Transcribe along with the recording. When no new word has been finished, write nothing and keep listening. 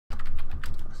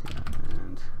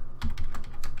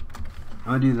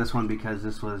I'm gonna do this one because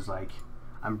this was like,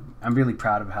 I'm really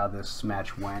proud of how this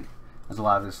match went. There's a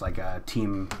lot of this like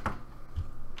team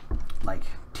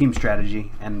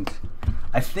strategy, and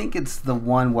I think it's the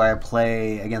one where I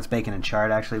play against Bacon and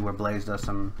Chard actually, where Blaze does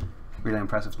some really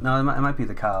impressive. No, it might be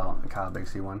the Kyle Big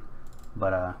C one,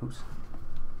 but oops.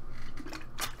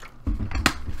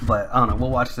 But I don't know.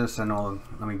 We'll watch this and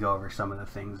let me go over some of the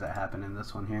things that happen in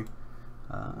this one here.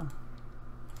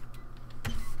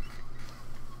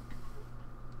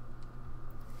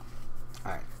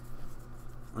 Alright.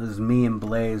 This is me and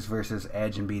Blaze versus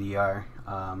Edge and BDR.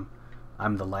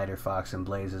 I'm the lighter fox and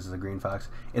Blaze is the green fox.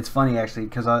 It's funny actually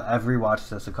because I've rewatched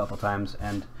this a couple times,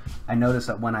 and I notice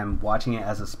that when I'm watching it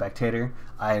as a spectator,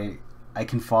 I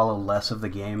can follow less of the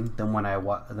game than when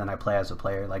I play as a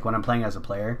player. Like when I'm playing as a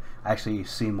player, I actually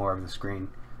see more of the screen,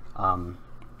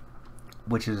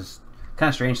 which is kind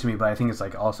of strange to me. But I think it's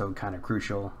like also kind of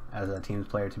crucial as a teams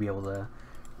player to be able to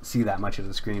see that much of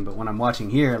the screen. But when I'm watching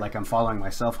here, like I'm following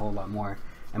myself a whole lot more,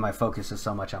 and my focus is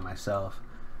so much on myself.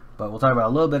 But we'll talk about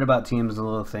a little bit about teams, the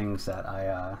little things that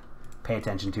I pay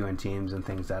attention to in teams, and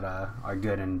things that are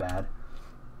good and bad.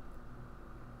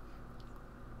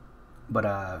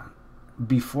 But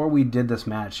before we did this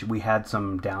match, we had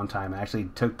some downtime. I actually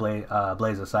took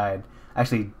Blaze aside. I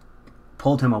actually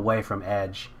pulled him away from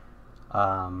Edge.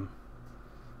 Yeah,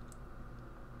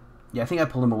 I think I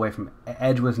pulled him away from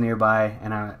Edge was nearby,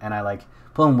 and I like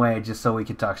pulled him away just so we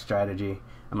could talk strategy.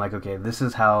 I'm like, okay, this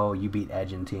is how you beat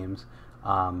Edge in teams.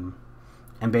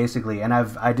 And basically, and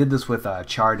I did this with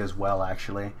Chard as well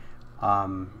actually.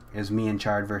 Is me and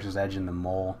Chard versus Edge and the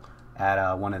Mole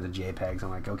at one of the JPEGs.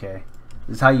 I'm like, okay,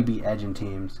 this is how you beat Edge in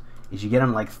teams. Is you get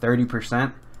him like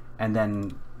 30%, and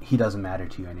then he doesn't matter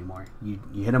to you anymore. You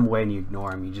hit him away and you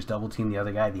ignore him. You just double team the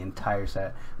other guy the entire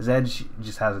set. Because Edge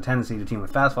just has a tendency to team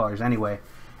with fast followers anyway.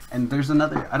 And there's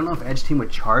another, I don't know if Edge teamed with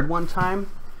Chard one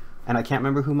time, and I can't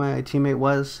remember who my teammate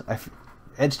was.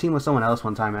 Edge team with someone else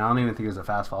one time, and I don't even think it was a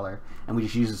fast follower, and we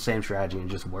just use the same strategy and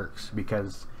it just works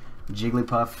because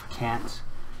Jigglypuff can't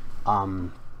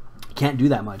do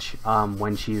that much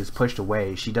when she is pushed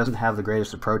away. She doesn't have the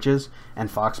greatest approaches, and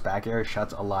Fox back air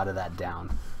shuts a lot of that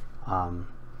down.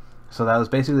 So that was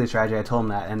basically the strategy. I told him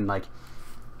that, and like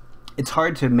it's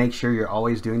hard to make sure you're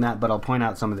always doing that, but I'll point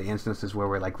out some of the instances where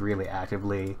we're like really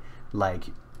actively like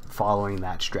following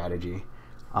that strategy.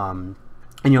 And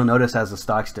you'll notice as the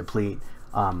stocks deplete,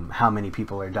 how many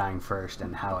people are dying first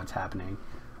and how it's happening.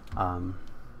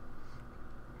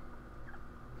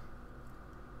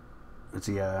 Let's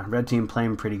see, red team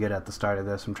playing pretty good at the start of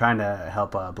this. I'm trying to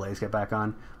help Blaze get back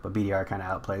on, but BDR kind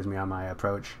of outplays me on my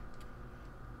approach.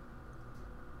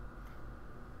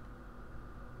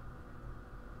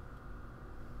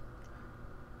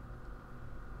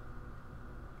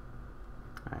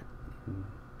 Alright.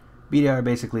 BDR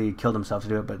basically killed himself to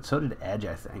do it, but so did Edge,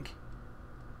 I think.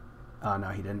 Oh, no,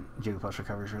 he didn't. Jigglypuff's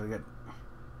recovery is really good.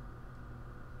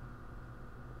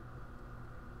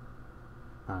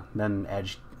 Then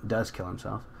Edge does kill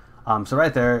himself. So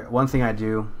right there, one thing I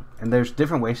do, and there's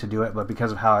different ways to do it, but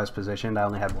because of how I was positioned, I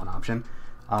only had one option.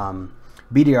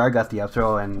 BDR got the up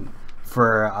throw, and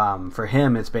for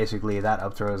him, it's basically that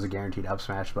up throw is a guaranteed up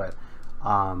smash, but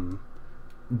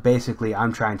basically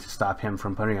I'm trying to stop him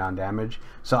from putting on damage.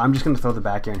 So I'm just going to throw the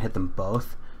back air and hit them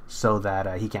both so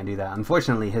that he can't do that.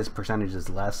 Unfortunately, his percentage is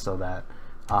less, so that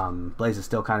Blaze is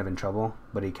still kind of in trouble,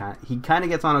 but he kind of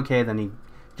gets on okay, then he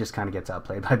just kind of gets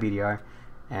outplayed by BDR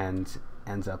and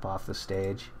ends up off the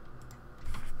stage.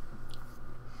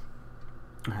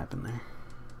 What happened there?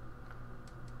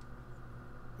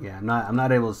 Yeah, I'm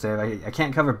not able to save. I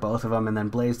can't cover both of them, and then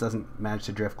Blaze doesn't manage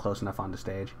to drift close enough onto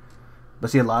stage. But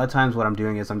see, a lot of times what I'm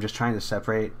doing is I'm just trying to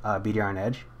separate BDR and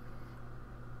Edge.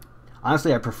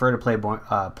 Honestly, I prefer to play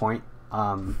point,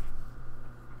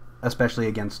 especially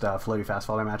against floaty fast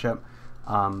follower matchup.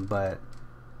 But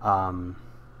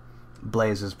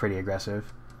Blaze is pretty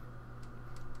aggressive.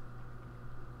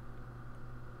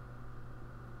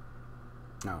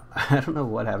 No, I don't know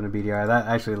what happened to BDR. That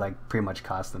actually like pretty much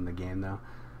cost them the game though.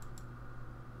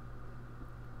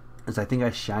 Because I think I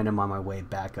shined him on my way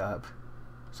back up.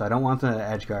 So I don't want the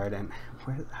edge guard. And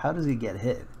how does he get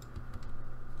hit?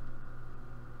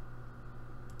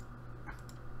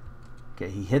 Okay,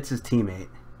 he hits his teammate.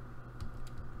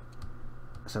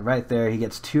 So right there, he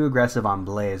gets too aggressive on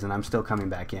Blaze, and I'm still coming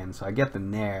back in. So I get the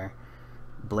nair.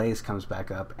 Blaze comes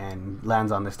back up and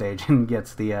lands on the stage and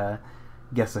gets the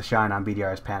shine on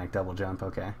BDR's panic double jump.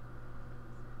 Okay.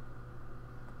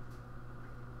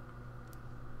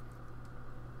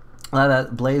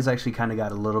 That Blaze actually kind of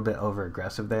got a little bit over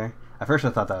aggressive there. At first I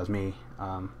thought that was me,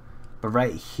 But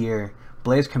right here,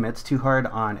 Blaze commits too hard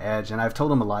on edge, and I've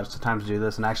told him a lot of times to do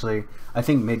this, and actually, I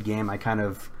think mid-game I kind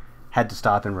of had to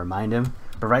stop and remind him.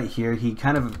 But right here, he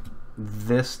kind of,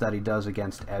 this that he does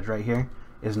against edge right here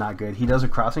is not good. He does a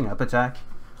crossing up attack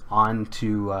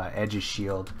onto edge's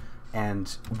shield,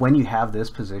 and when you have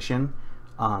this position,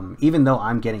 even though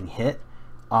I'm getting hit,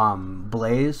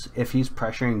 Blaze, if he's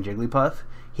pressuring Jigglypuff,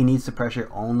 he needs to pressure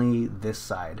only this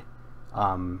side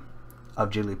of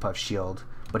Jigglypuff's shield.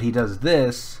 But he does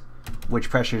this, which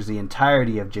pressures the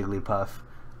entirety of Jigglypuff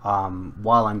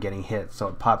while I'm getting hit, so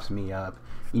it pops me up.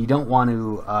 You don't want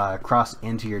to cross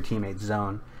into your teammate's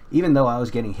zone. Even though I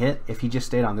was getting hit, if he just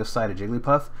stayed on this side of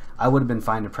Jigglypuff, I would have been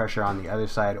fine to pressure on the other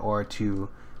side or to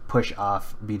push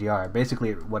off BDR.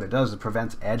 Basically, what it does is it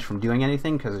prevents Edge from doing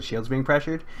anything because the shield's being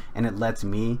pressured, and it lets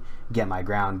me get my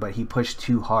ground. But he pushed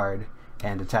too hard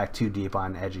and attacked too deep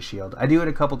on Edge's shield. I do it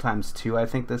a couple times too, I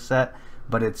think, this set,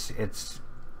 but it's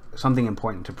something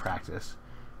important to practice.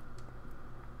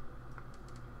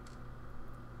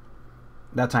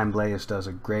 That time Blaze does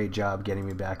a great job getting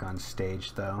me back on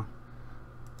stage though.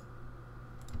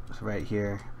 So right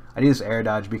here, I do this air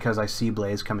dodge because I see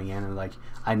Blaze coming in and like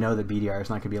I know that BDR is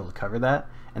not going to be able to cover that,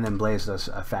 and then Blaze does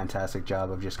a fantastic job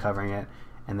of just covering it,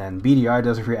 and then BDR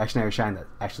does a reactionary shine that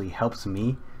actually helps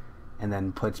me and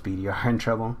then puts BDR in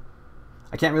trouble.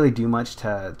 I can't really do much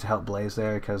to help Blaze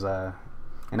there because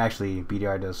and actually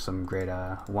BDR does some great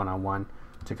one-on-one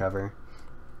to cover.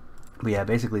 But yeah,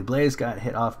 basically Blaze got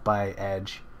hit off by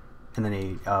Edge, and then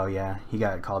he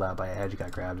got called out by Edge,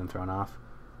 got grabbed and thrown off.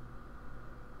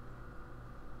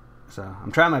 So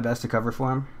I'm trying my best to cover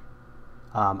for him.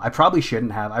 I probably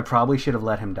shouldn't have. I probably should have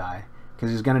let him die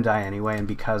because he's gonna die anyway, and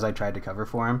because I tried to cover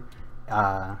for him,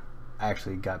 I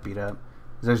actually got beat up.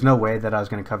 There's no way that I was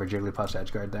gonna cover Jigglypuff's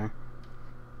edge guard there.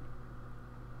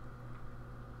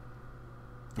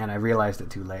 And I realized it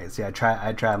too late. See, I try.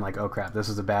 I'm like, oh crap, this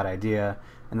is a bad idea,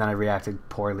 and then I reacted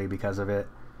poorly because of it.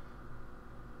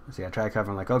 See, I try to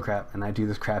cover. I'm like, oh crap, and I do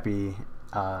this crappy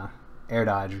air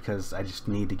dodge because I just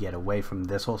need to get away from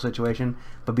this whole situation.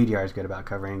 But BDR is good about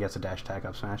covering and gets a dash attack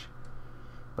up smash.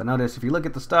 But notice if you look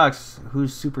at the stocks,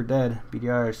 who's super dead?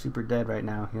 BDR is super dead right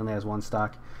now. He only has one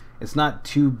stock. It's not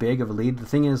too big of a lead. The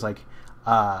thing is, like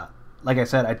I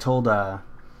said, I told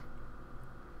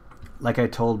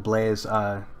Blaze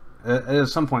at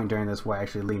some point during this where I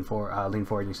actually lean forward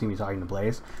and you see me talking to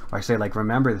Blaze, where I say like,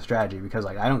 remember the strategy, because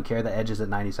like I don't care that Edge is at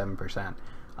 97%.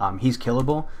 He's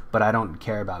killable, but I don't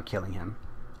care about killing him,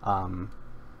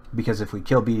 because if we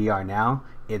kill BDR now,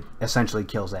 it essentially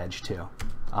kills Edge too,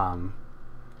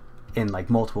 in like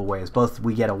multiple ways. Both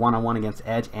we get a one-on-one against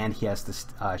Edge, and he has this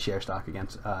share stock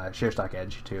against share stock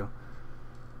Edge too.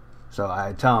 So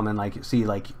I tell him, and like, see,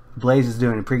 like Blaze is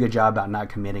doing a pretty good job about not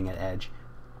committing at Edge.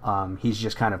 He's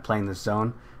just kind of playing this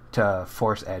zone to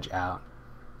force Edge out.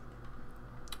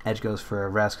 Edge goes for a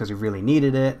rest because he really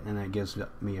needed it, and it gives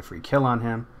me a free kill on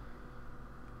him.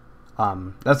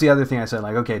 That's the other thing I said,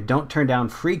 like, okay, don't turn down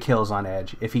free kills on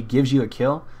Edge. If he gives you a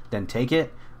kill, then take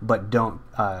it, but don't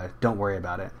worry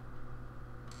about it.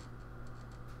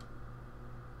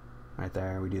 Right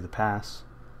there, we do the pass.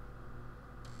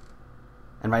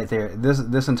 And right there,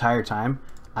 this entire time,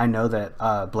 I know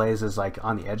that Blaze is like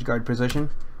on the edge guard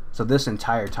position. So this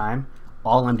entire time,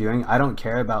 all I'm doing, I don't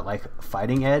care about like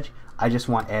fighting Edge. I just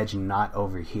want Edge not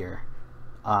over here.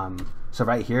 So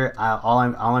right here, all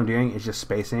I'm doing is just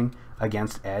spacing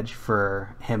against Edge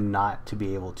for him not to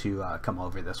be able to come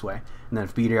over this way. And then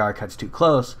if BDR cuts too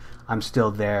close, I'm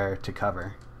still there to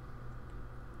cover.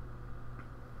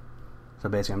 So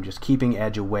basically, I'm just keeping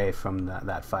Edge away from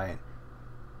that fight.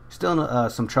 Still in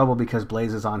some trouble because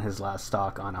Blaze is on his last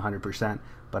stock on 100%,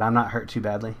 but I'm not hurt too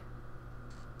badly.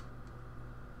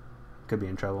 Could be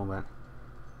in trouble, but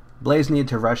Blaze needed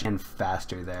to rush in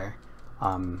faster there.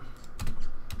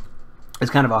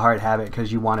 It's kind of a hard habit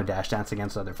because you want to dash dance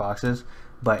against other foxes,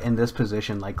 but in this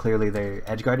position, like clearly they're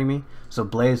edge guarding me, so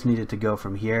Blaze needed to go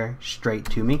from here straight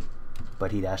to me,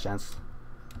 but he dash danced.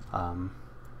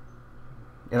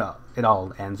 It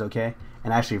all ends okay.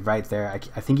 And actually right there, I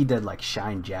think he did like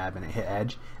shine jab and it hit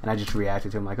Edge, and I just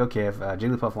reacted to him like, okay, if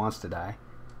Jigglypuff wants to die,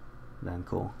 then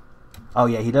cool. Oh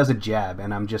yeah, he does a jab,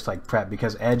 and I'm just like prepped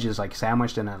because Edge is like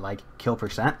sandwiched in at like kill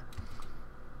percent.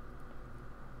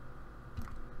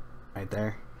 Right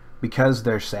there. Because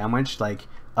they're sandwiched, like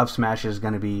up smash is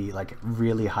going to be like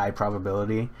really high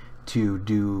probability to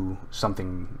do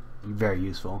something very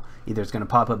useful. Either it's going to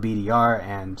pop up BDR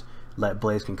and let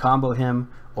Blaze can combo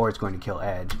him, or it's going to kill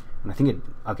Edge. And I think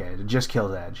it just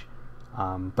kills Edge.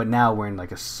 But now we're in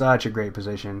like such a great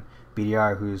position.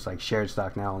 BDR, who's like shared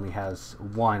stock now, only has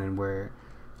one, and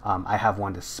I have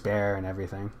one to spare and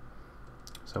everything.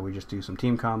 So we just do some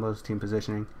team combos, team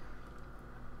positioning.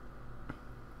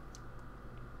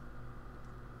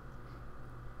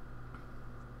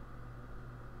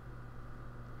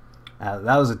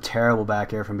 That was a terrible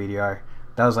back air from BDR.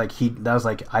 That was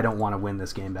like I don't want to win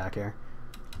this game back air.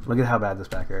 Look at how bad this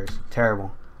back air is.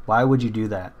 Terrible. Why would you do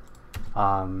that?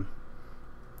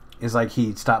 It's like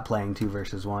he stopped playing 2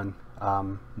 versus 1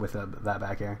 with that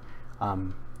back air.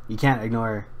 You can't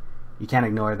ignore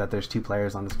that there's 2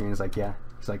 players on the screen. It's like, yeah.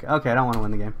 He's like, okay, I don't want to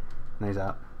win the game. And he's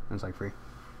out. And it's like free.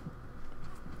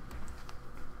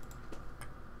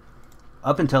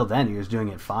 Up until then, he was doing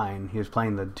it fine. He was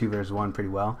playing the 2 versus 1 pretty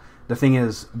well. The thing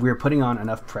is, we were putting on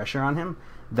enough pressure on him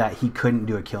that he couldn't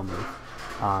do a kill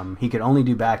move. He could only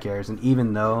do back airs, and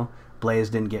even though Blaze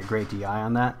didn't get great DI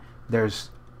on that,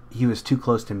 he was too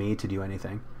close to me to do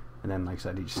anything. And then, like I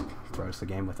said, he just throws the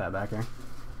game with that back air.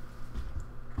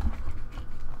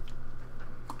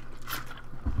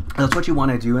 That's what you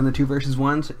want to do in the 2 versus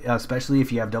 1s, especially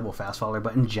if you have double fast faller.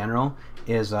 But in general,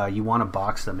 is you want to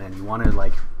box them in. You want to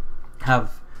like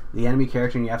have the enemy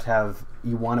character, and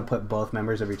you want to put both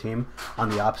members of your team on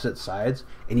the opposite sides,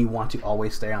 and you want to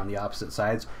always stay on the opposite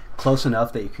sides close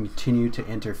enough that you can continue to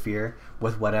interfere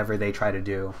with whatever they try to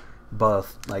do,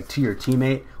 both like to your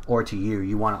teammate or to you.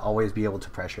 You want to always be able to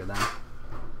pressure them.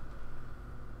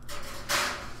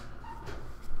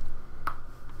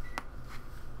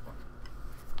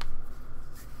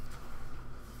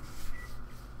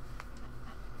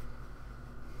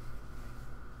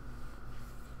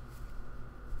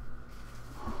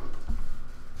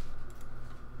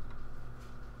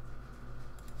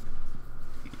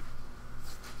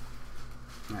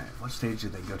 Alright, what stage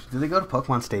did they go to? Did they go to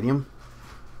Pokemon Stadium?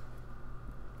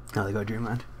 No, they go to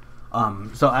Dreamland.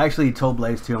 So I actually told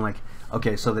Blaze too, I'm like,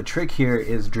 okay, so the trick here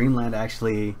is Dreamland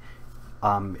actually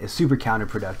is super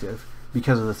counterproductive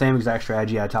because of the same exact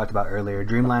strategy I talked about earlier.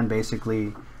 Dreamland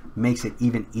basically makes it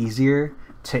even easier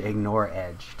to ignore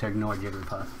Edge, to ignore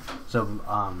Jigglypuff. So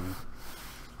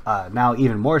now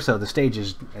even more so, the stage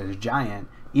is giant.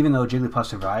 Even though Jigglypuff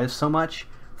survives so much,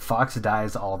 Fox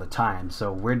dies all the time,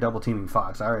 so we're double teaming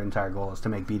Fox. Our entire goal is to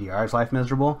make BDR's life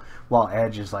miserable, while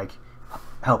Edge is like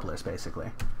helpless, basically.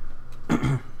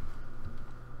 And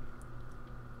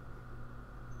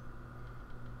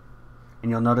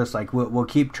you'll notice like we'll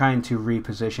keep trying to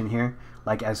reposition here.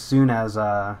 Like as soon as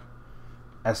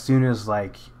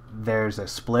like there's a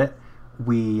split,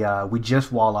 we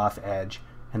just wall off Edge,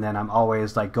 and then I'm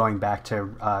always like going back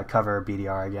to cover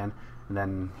BDR again, and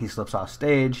then he slips off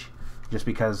stage. Just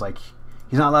because, like,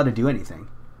 he's not allowed to do anything.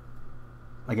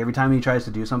 Like, every time he tries to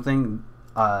do something,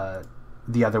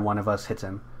 the other one of us hits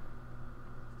him.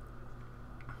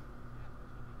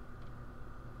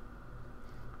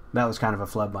 That was kind of a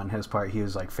flub on his part. He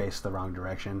was, like, faced the wrong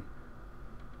direction.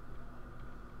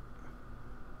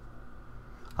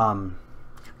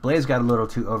 Blaze got a little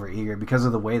too overeager because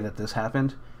of the way that this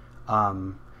happened.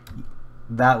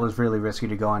 That was really risky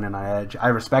to go in on Edge. I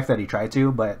respect that he tried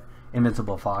to, but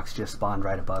Invincible Fox just spawned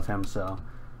right above him, so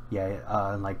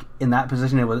yeah, like in that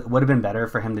position it would have been better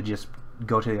for him to just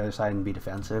go to the other side and be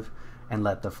defensive and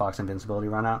let the Fox invincibility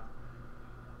run out.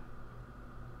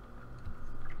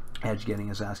 Edge getting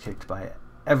his ass kicked by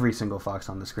every single Fox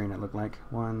on the screen, it looked like.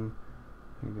 1,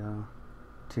 there you go,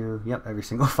 2, yep, every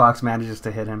single Fox manages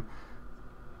to hit him.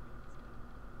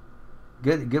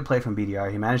 Good play from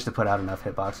BDR. He managed to put out enough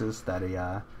hitboxes that he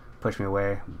pushed me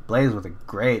away. Blaze with a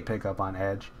great pickup on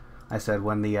Edge. I said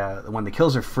when the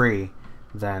kills are free,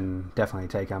 then definitely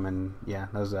take them, and yeah,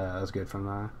 that was good from.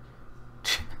 And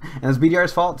it's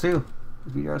BDR's fault too.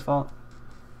 It's BDR's fault.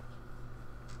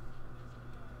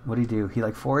 What did he do? He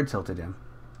like forward tilted him.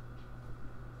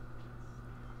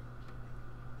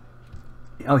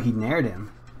 Oh, he nared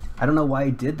him. I don't know why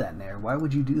he did that nair. Why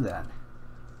would you do that?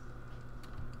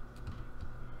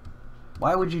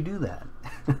 Why would you do that?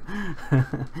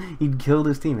 He killed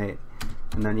his teammate.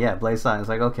 And then, yeah, Blaze saw it. It's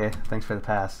like, okay, thanks for the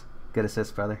pass. Good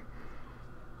assist, brother.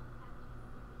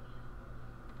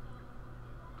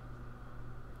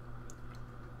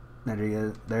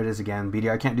 There it is again.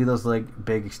 BDR can't do those like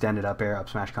big extended up air, up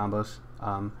smash combos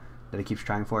that he keeps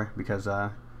trying for because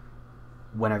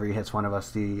whenever he hits one of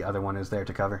us, the other one is there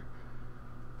to cover.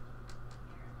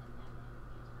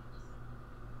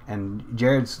 And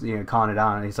Jared's calling it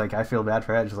out, and he's like, I feel bad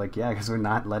for Edge. He's like, yeah, because we're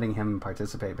not letting him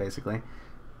participate, basically.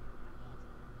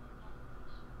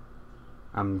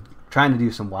 I'm trying to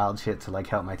do some wild shit to like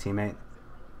help my teammate,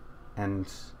 and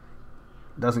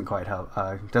doesn't quite help.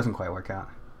 Doesn't quite work out.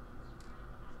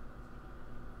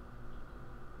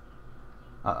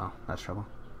 Uh-oh, that's trouble.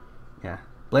 Yeah,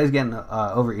 Blaze getting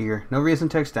overeager. No reason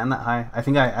to extend that high. I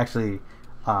think I actually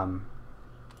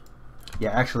Yeah,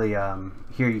 actually,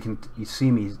 here you see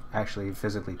me actually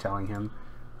physically telling him.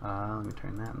 Let me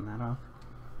turn that and that off.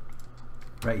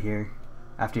 Right here,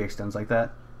 after he extends like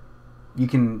that, you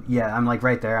can. Yeah, I'm like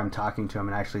right there. I'm talking to him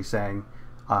and actually saying,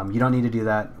 you don't need to do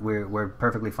that. We're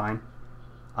perfectly fine.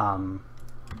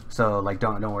 So like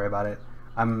don't worry about it.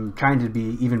 I'm trying to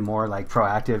be even more like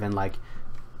proactive and like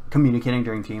communicating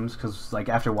during teams, because like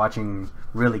after watching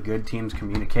really good teams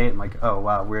communicate, I'm like, oh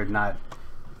wow, we're not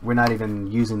even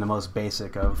using the most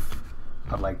basic of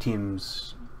like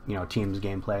teams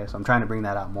gameplay. So I'm trying to bring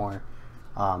that out more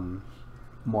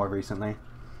more recently.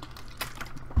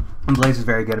 And Blaze is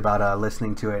very good about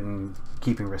listening to it and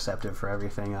keeping receptive for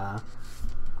everything,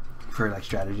 for like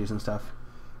strategies and stuff.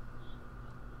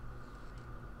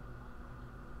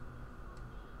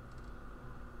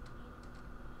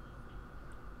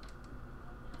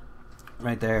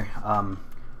 Right there.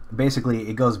 Basically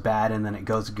it goes bad and then it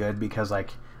goes good because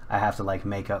like I have to like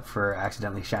make up for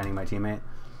accidentally shining my teammate.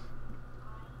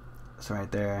 So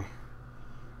right there,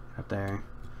 up there.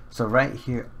 So right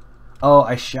here, oh,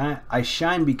 I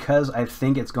shine because I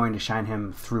think it's going to shine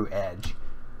him through edge,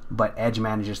 but edge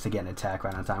manages to get an attack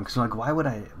right on time. Because I'm like, why would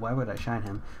I shine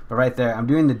him? But right there, I'm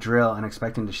doing the drill and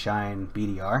expecting to shine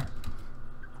BDR,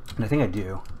 and I think I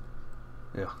do.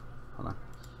 Ew, hold on.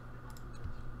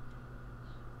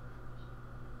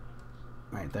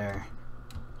 Right there.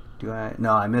 Do I?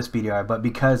 No, I missed BDR, but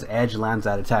because edge lands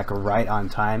that attack right on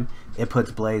time, it puts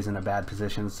Blaze in a bad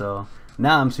position. So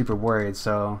now I'm super worried.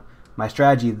 So my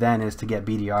strategy then is to get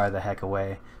BDR the heck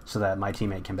away so that my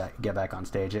teammate can get back on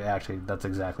stage. That's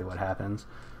exactly what happens.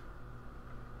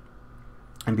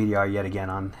 And BDR yet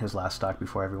again on his last stock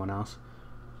before everyone else.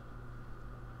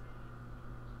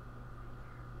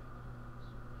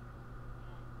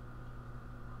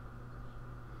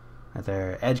 Right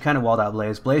there. Edge kind of walled out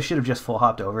Blaze. Blaze should have just full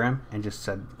hopped over him and just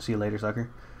said, see you later, sucker.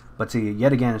 But see,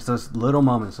 yet again, it's those little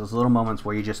moments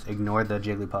where you just ignore the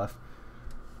Jigglypuff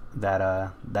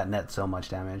that nets so much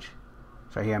damage.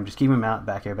 So right here, I'm just keeping him out.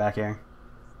 Back air, back air.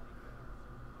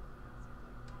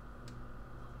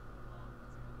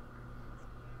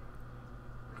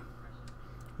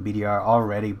 BDR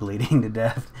already bleeding to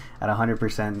death at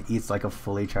 100%. Eats like a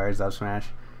fully charged up smash.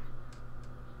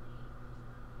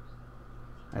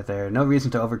 Right there. No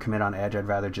reason to overcommit on edge. I'd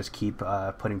rather just keep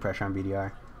putting pressure on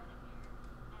BDR.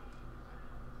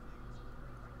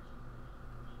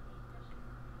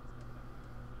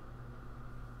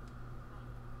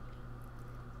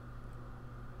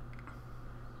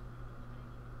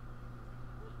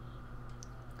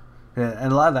 Yeah,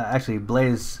 and a lot of that, actually,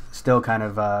 Blaze still kind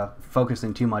of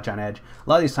focusing too much on edge. A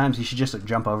lot of these times he should just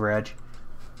jump over edge.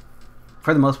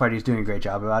 For the most part, he's doing a great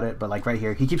job about it. But like right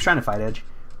here, he keeps trying to fight edge.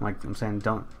 Like I'm saying,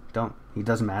 don't. He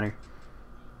doesn't matter.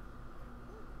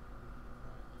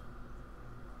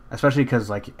 Especially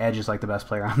because like Edge is like the best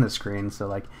player on the screen, so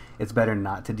like it's better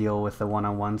not to deal with the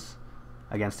one-on-ones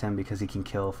against him because he can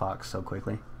kill Fox so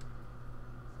quickly.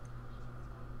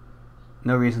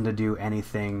 No reason to do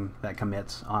anything that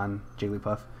commits on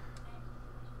Jigglypuff.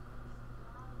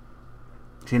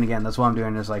 See, and again, that's what I'm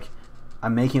doing is like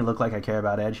I'm making it look like I care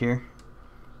about Edge here.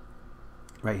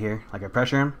 Right here, like I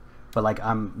pressure him. But like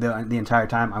I'm the entire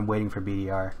time I'm waiting for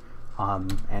BDR,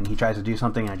 and he tries to do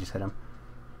something and I just hit him.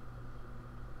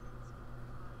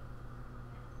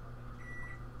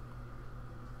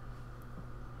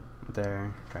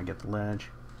 There, try to get the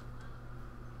ledge.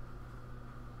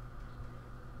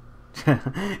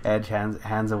 Edge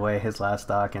hands away his last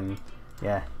stock, and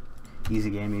yeah, easy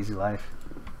game, easy life.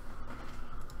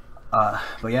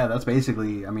 But yeah, that's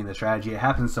basically, I mean, the strategy. It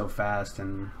happens so fast,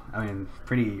 and I mean,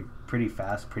 pretty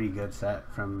fast, pretty good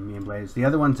set from me and Blaze. The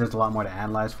other ones, there's a lot more to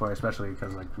analyze for, especially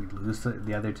because like we lose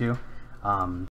the other two.